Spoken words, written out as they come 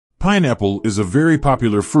Pineapple is a very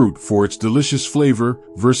popular fruit for its delicious flavor,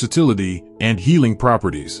 versatility, and healing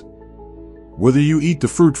properties. Whether you eat the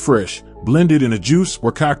fruit fresh, blend it in a juice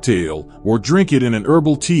or cocktail, or drink it in an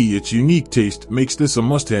herbal tea, its unique taste makes this a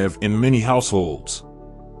must-have in many households.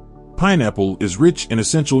 Pineapple is rich in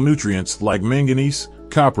essential nutrients like manganese,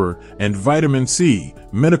 copper, and vitamin C.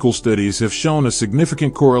 Medical studies have shown a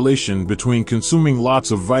significant correlation between consuming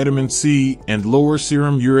lots of vitamin C and lower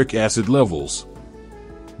serum uric acid levels.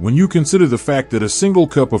 When you consider the fact that a single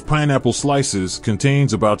cup of pineapple slices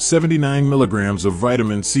contains about 79 milligrams of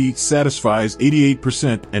vitamin C, satisfies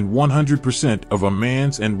 88% and 100% of a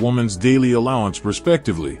man's and woman's daily allowance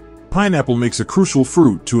respectively, pineapple makes a crucial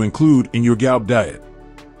fruit to include in your gout diet.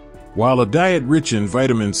 While a diet rich in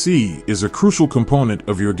vitamin C is a crucial component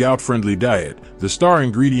of your gout-friendly diet, the star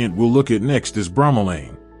ingredient we'll look at next is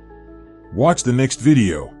bromelain. Watch the next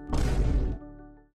video.